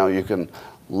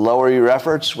lower your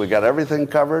efforts. We got everything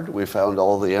covered. We found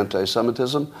all the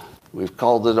anti-Semitism. We've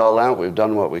called it all out. We've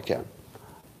done what we can.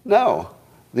 No,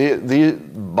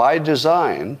 by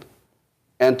design,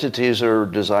 entities are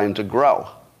designed to grow.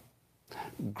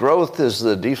 Growth is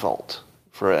the default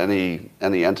for any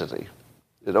entity.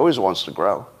 It always wants to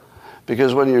grow,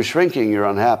 because when you're shrinking, you're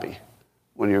unhappy.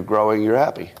 When you're growing, you're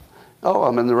happy. Oh,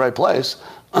 I'm in the right place.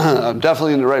 I'm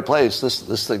definitely in the right place.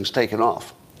 This thing's taken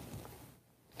off.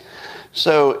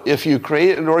 So if you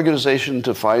create an organization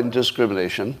to find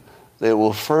discrimination, they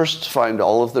will first find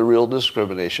all of the real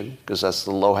discrimination, because that's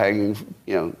the low-hanging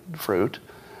fruit,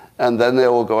 and then they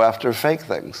will go after fake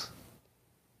things,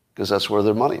 because that's where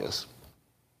their money is.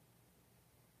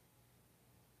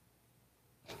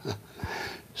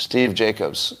 Steve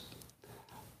Jacobs,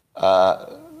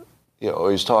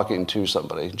 he's talking to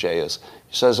somebody, Jay is.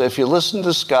 He says, if you listen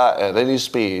to Scott at any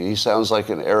speed, he sounds like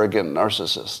an arrogant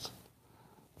narcissist.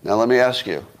 Now let me ask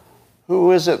you,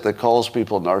 who is it that calls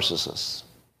people narcissists?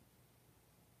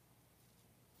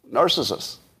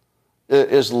 Narcissists.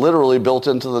 It is literally built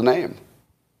into the name.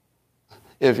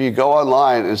 If you go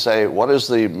online and say, what is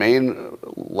the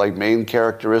main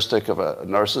characteristic of a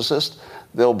narcissist,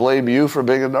 they'll blame you for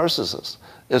being a narcissist.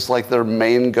 It's like their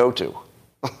main go-to.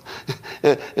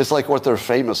 It's like what they're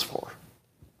famous for.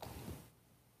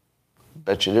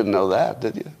 Bet you didn't know that,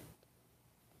 did you?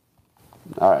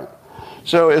 All right.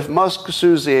 So if Musk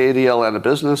sues the ADL out of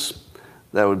business,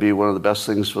 that would be one of the best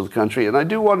things for the country. And I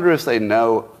do wonder if they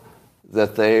know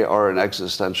that they are an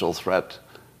existential threat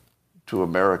to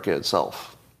America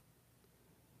itself.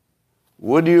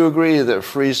 Would you agree that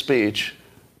free speech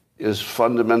is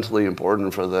fundamentally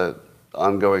important for the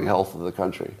ongoing health of the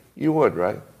country? You would,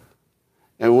 right?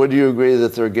 And would you agree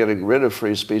that they're getting rid of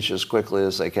free speech as quickly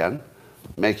as they can?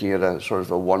 making it a sort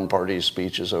of a one-party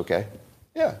speech is okay?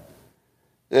 Yeah.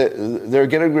 They're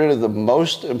getting rid of the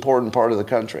most important part of the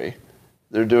country.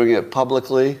 They're doing it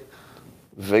publicly,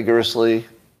 vigorously,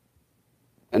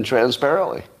 and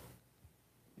transparently.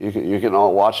 You can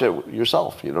all watch it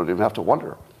yourself. You don't even have to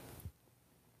wonder.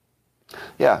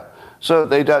 Yeah. So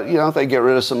they get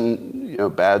rid of some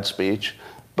bad speech,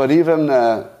 but even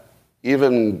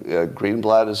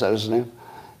Greenblatt, is that his name?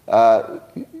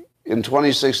 In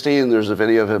 2016, there's a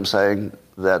video of him saying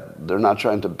that they're not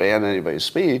trying to ban anybody's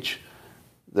speech.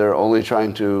 They're only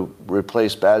trying to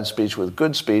replace bad speech with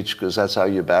good speech because that's how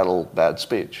you battle bad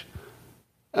speech.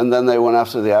 And then they went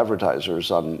after the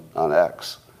advertisers on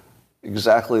X.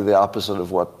 Exactly the opposite of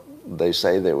what they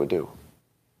say they would do.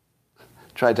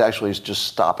 Tried to actually just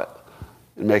stop it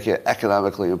and make it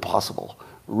economically impossible,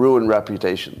 ruin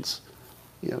reputations,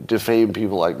 defame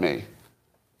people like me.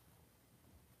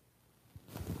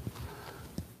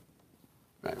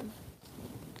 Right.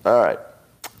 All right.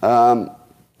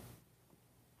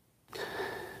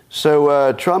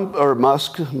 So Trump or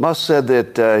Musk said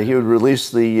that he would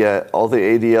release all the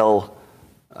ADL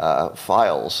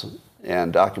files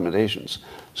and documentations.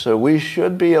 So we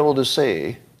should be able to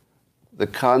see the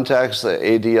contacts that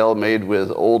ADL made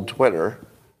with old Twitter,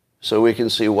 so we can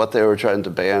see what they were trying to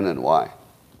ban and why.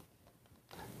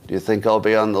 Do you think I'll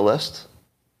be on the list?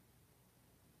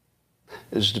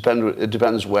 It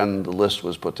depends when the list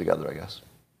was put together, I guess.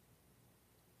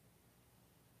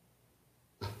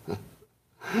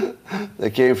 They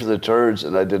came for the turds,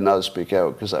 and I did not speak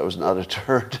out because I was not a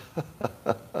turd.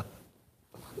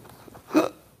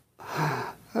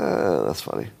 That's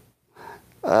funny.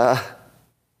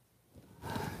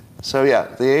 So yeah,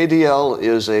 the ADL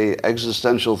is an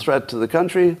existential threat to the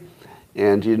country,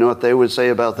 and do you know what they would say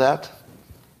about that?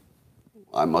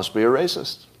 I must be a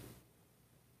racist.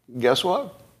 Guess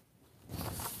what?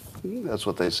 That's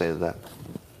what they say to that.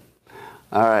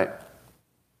 All right.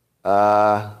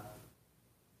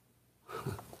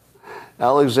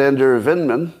 Alexander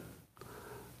Vindman,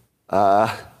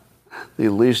 the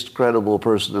least credible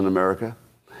person in America,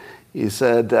 he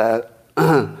said that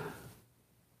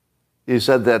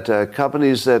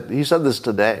companies that, he said this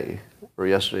today, or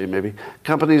yesterday maybe,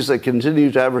 companies that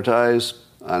continue to advertise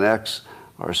on X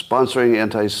are sponsoring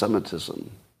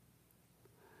anti-Semitism.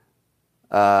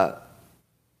 It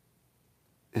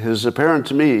is apparent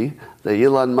to me that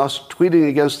Elon Musk tweeting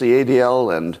against the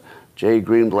ADL and Jay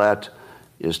Greenblatt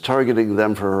is targeting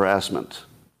them for harassment.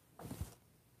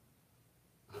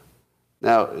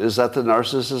 Now, is that the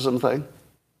narcissism thing?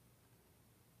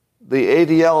 The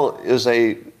ADL is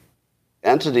a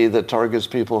entity that targets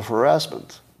people for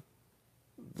harassment.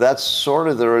 That's sort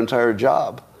of their entire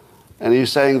job. And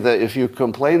he's saying that if you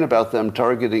complain about them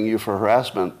targeting you for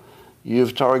harassment,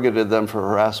 you've targeted them for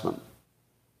harassment.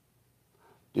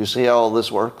 Do you see how all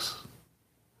this works?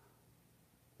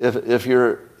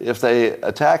 If they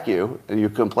attack you and you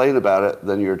complain about it,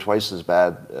 then you're twice as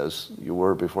bad as you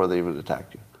were before they even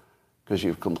attacked you, because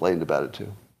you've complained about it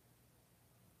too.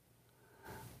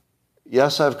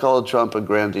 Yes, I've called Trump a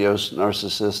grandiose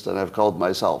narcissist, and I've called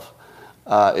myself.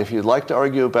 If you'd like to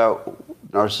argue about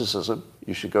narcissism,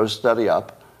 you should go study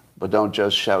up, but don't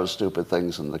just shout stupid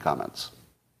things in the comments.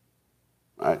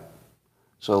 Right?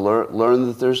 So learn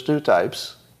that there's two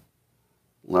types,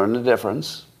 learn the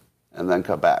difference, and then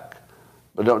come back.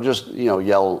 But don't just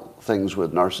yell things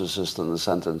with narcissist in the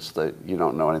sentence that you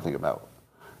don't know anything about.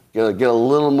 Get a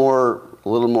little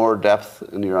more depth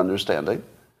in your understanding,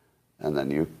 and then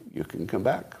you can come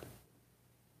back.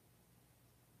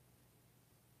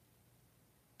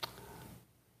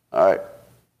 All right.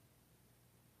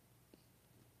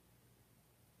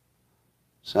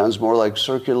 Sounds more like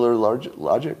circular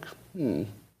logic.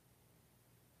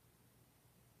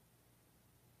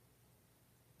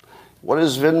 What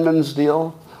is Vindman's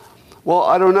deal? Well,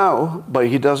 I don't know, but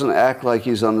he doesn't act like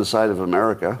he's on the side of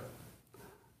America.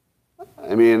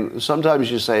 I mean,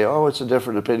 sometimes you say, oh, it's a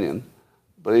different opinion,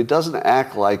 but he doesn't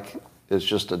act like it's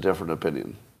just a different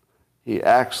opinion. He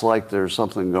acts like there's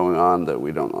something going on that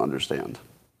we don't understand.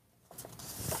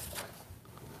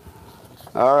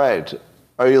 All right.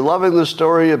 Are you loving the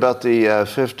story about the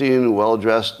 15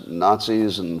 well-dressed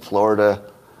Nazis in Florida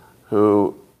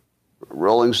who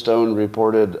Rolling Stone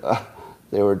reported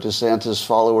they were DeSantis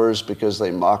followers because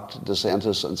they mocked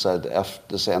DeSantis and said F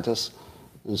DeSantis?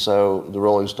 And so the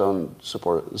Rolling Stone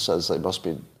says they must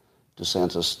be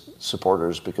DeSantis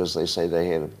supporters because they say they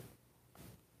hate him.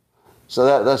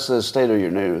 So that's the state of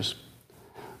your news.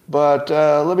 But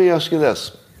let me ask you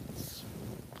this.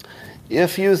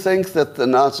 If you think that the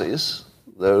Nazis,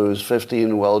 those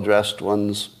 15 well-dressed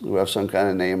ones who have some kind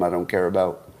of name I don't care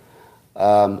about,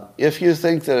 If you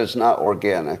think that it's not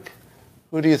organic,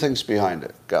 who do you think's behind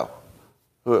it? Go.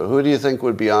 Who do you think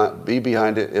would be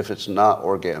behind it if it's not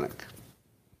organic?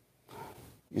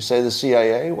 You say the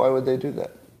CIA? Why would they do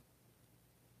that?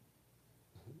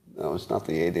 No, it's not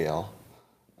the ADL.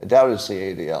 I doubt it's the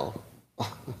ADL.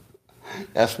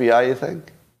 FBI, you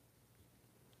think?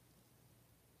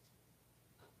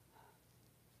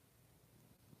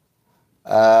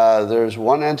 There's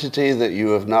one entity that you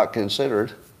have not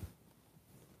considered.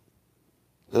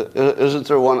 Isn't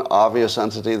there one obvious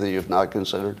entity that you've not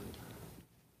considered?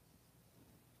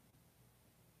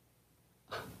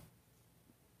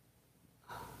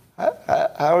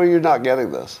 How are you not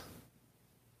getting this?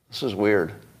 This is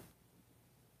weird.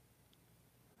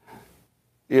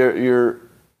 Your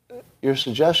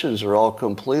suggestions are all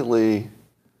completely...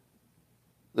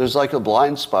 There's like a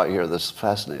blind spot here that's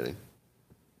fascinating.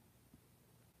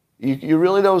 You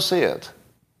really don't see it.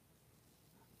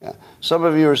 Yeah. Some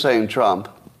of you are saying Trump,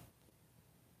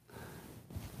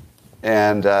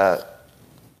 and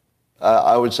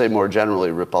I would say more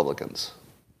generally Republicans.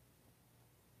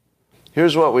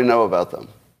 Here's what we know about them.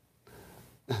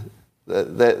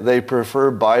 They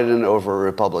prefer Biden over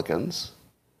Republicans,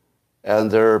 and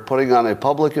they're putting on a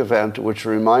public event which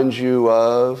reminds you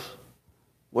of...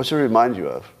 What's it remind you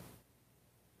of?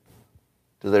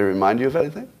 Do they remind you of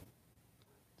anything?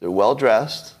 They're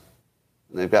well-dressed,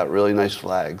 and they've got really nice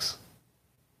flags.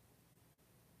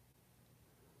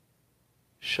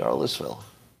 Charlottesville.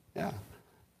 Yeah.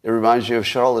 It reminds you of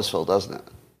Charlottesville, doesn't it?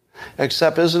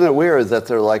 Except, isn't it weird that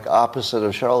they're like opposite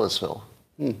of Charlottesville?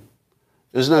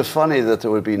 Isn't it funny that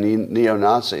there would be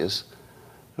neo-Nazis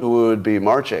who would be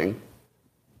marching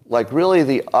like really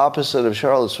the opposite of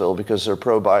Charlottesville because they're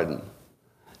pro-Biden?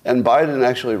 And Biden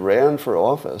actually ran for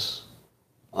office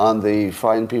on the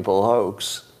Fine People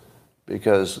hoax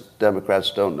because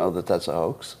Democrats don't know that that's a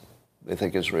hoax. They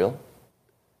think it's real.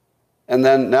 And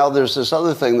then now there's this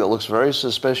other thing that looks very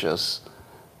suspicious,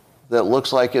 that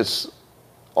looks like it's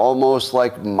almost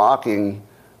like mocking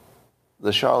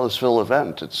the Charlottesville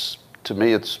event. To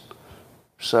me, it's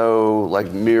so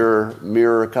like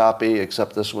mirror copy,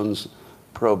 except this one's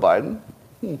pro-Biden.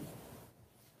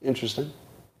 Interesting.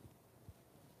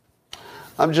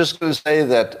 I'm just going to say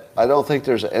that I don't think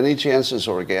there's any chance it's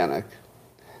organic,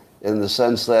 in the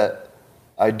sense that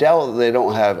I doubt that they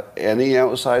don't have any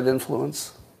outside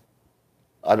influence.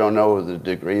 I don't know the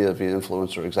degree of the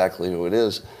influence or exactly who it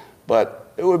is,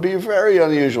 but it would be very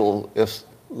unusual if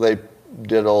they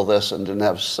did all this and didn't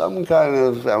have some kind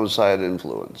of outside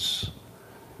influence.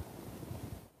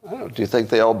 I don't know, do you think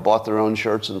they all bought their own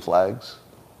shirts and flags?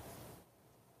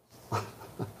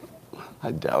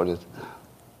 I doubt it.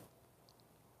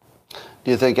 Do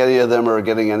you think any of them are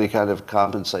getting any kind of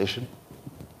compensation?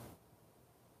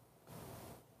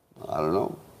 I don't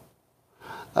know.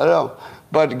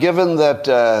 But given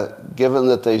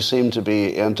that they seem to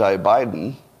be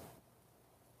anti-Biden,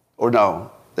 or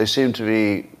no, they seem to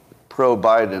be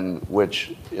pro-Biden,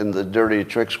 which in the dirty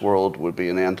tricks world would be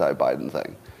an anti-Biden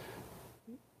thing.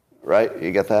 Right?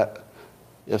 You get that?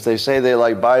 If they say they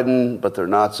like Biden, but they're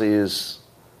Nazis,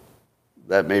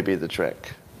 that may be the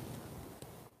trick.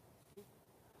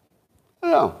 I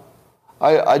don't know.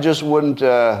 I just wouldn't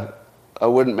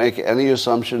make any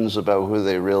assumptions about who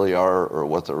they really are or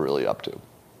what they're really up to.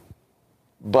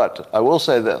 But I will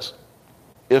say this.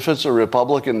 If it's a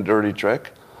Republican dirty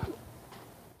trick,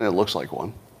 and it looks like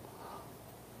one,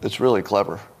 it's really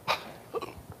clever.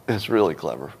 It's really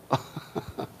clever.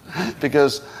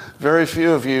 Because very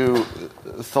few of you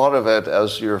thought of it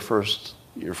as your first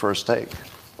take.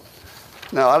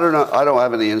 Now, I don't know. I don't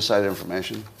have any inside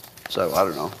information, so I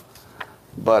don't know.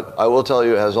 But I will tell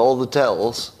you, it has all the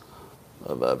tells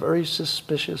of a very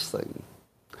suspicious thing.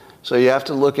 So you have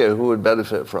to look at who would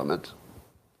benefit from it.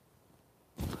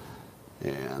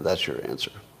 And that's your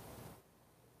answer.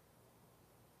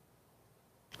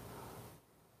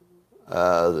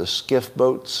 The skiff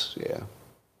boats, yeah.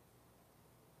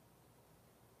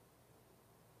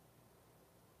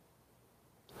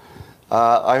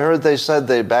 I heard they said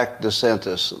they backed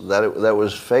DeSantis. That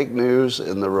was fake news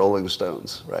in the Rolling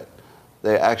Stones, right?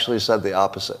 They actually said the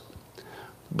opposite.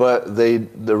 But the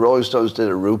Rolling Stones did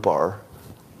a RuPar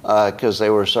because they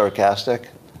were sarcastic.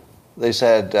 They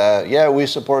said, yeah, we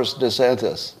support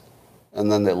DeSantis.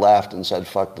 And then they laughed and said,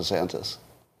 fuck DeSantis.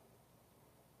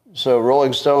 So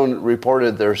Rolling Stone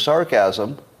reported their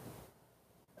sarcasm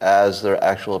as their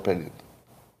actual opinion,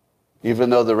 even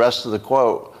though the rest of the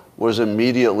quote was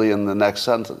immediately in the next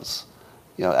sentence.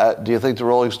 You know, do you think the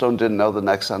Rolling Stone didn't know the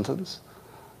next sentence?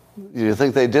 Do you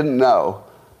think they didn't know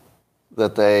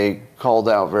that they called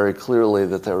out very clearly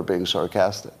that they were being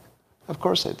sarcastic? Of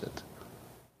course they did.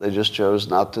 They just chose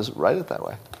not to write it that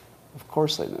way. Of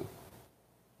course they knew.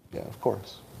 Yeah, of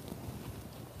course.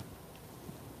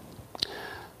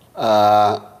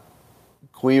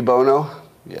 Cui bono?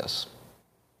 Yes.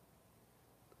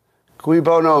 Cui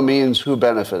bono means who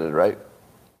benefited, right?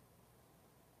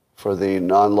 For the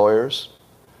non-lawyers.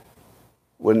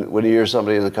 When you hear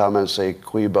somebody in the comments say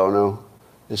cui bono,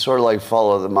 it's sort of like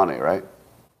follow the money, right?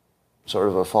 Sort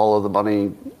of a follow the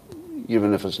money,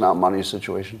 even if it's not money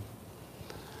situation.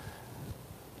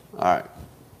 All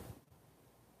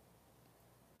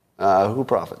right. Who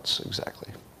profits,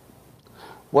 exactly.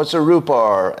 What's a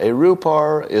rupar? A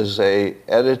rupar is a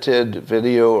edited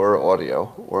video or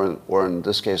audio, or in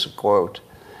this case a quote,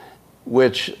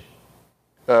 which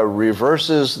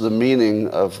reverses the meaning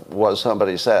of what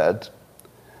somebody said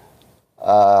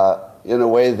in a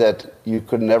way that you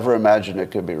could never imagine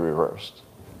it could be reversed.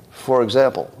 For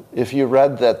example, if you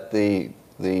read that the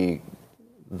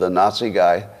Nazi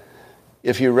guy,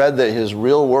 if you read that his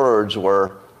real words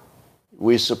were,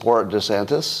 "We support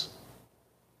DeSantis,"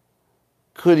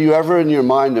 could you ever in your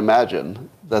mind imagine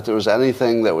that there was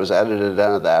anything that was edited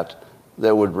out of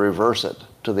that would reverse it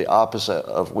to the opposite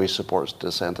of "We support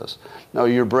DeSantis"? No,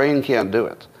 your brain can't do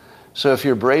it. So if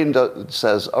your brain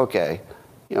says, okay,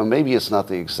 maybe it's not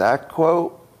the exact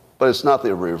quote, but it's not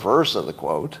the reverse of the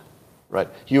quote, right?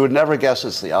 You would never guess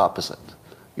it's the opposite.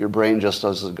 Your brain just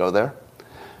doesn't go there.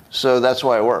 So that's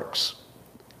why it works.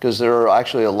 Because there are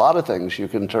actually a lot of things you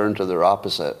can turn to their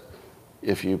opposite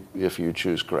if you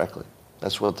choose correctly.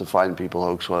 That's what the Fine People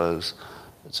hoax was,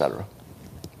 etc.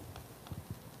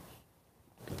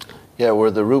 Yeah, we're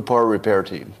the Rupar repair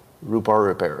team. Rupar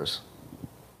repairs.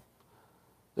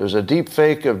 There's a deep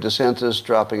fake of DeSantis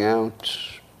dropping out.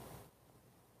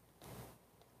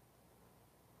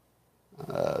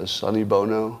 Sonny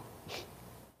Bono.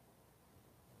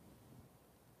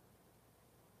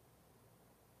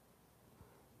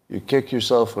 You kick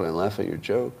yourself when I laugh at your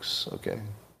jokes. Okay.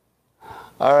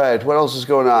 All right, what else is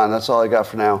going on? That's all I got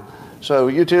for now. So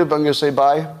YouTube, I'm going to say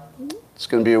bye. It's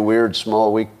going to be a weird,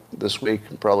 small week this week.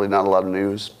 Probably not a lot of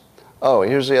news. Oh,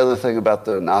 here's the other thing about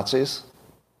the Nazis.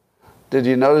 Did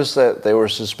you notice that they were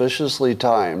suspiciously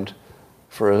timed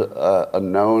for a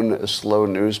known slow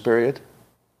news period?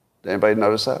 Did anybody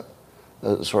notice that?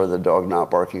 Sort of the dog not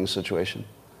barking situation.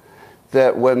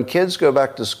 That when kids go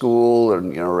back to school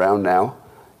and around now,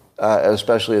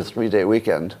 especially a 3-day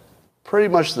weekend, pretty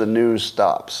much the news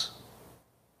stops.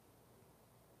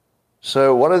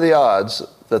 So what are the odds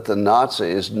that the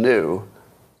Nazis knew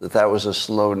that was a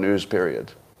slow news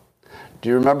period? Do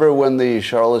you remember when the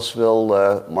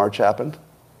Charlottesville march happened?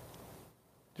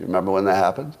 Do you remember when that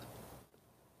happened?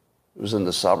 It was in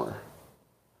the summer.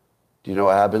 Do you know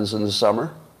what happens in the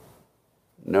summer?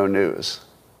 No news.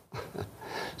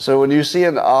 So when you see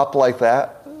an op like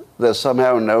that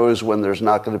somehow knows when there's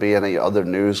not going to be any other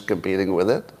news competing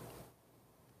with it,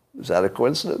 is that a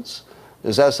coincidence?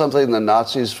 Is that something the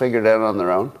Nazis figured out on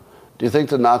their own? Do you think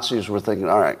the Nazis were thinking,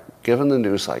 all right, given the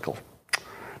news cycle,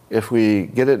 if we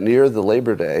get it near the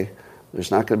Labor Day,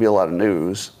 there's not going to be a lot of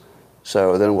news,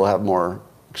 so then we'll have more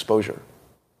exposure?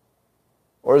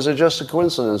 Or is it just a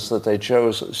coincidence that they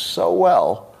chose so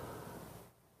well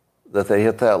that they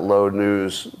hit that low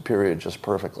news period just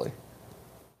perfectly?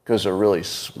 Because they're really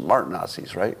smart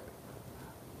Nazis, right?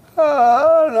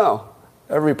 I don't know.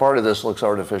 Every part of this looks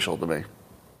artificial to me.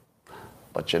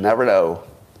 But you never know.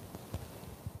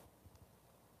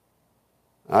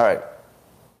 All right.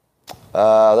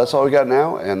 That's all we got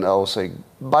now, and I'll say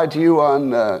bye to you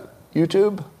on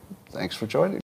YouTube. Thanks for joining.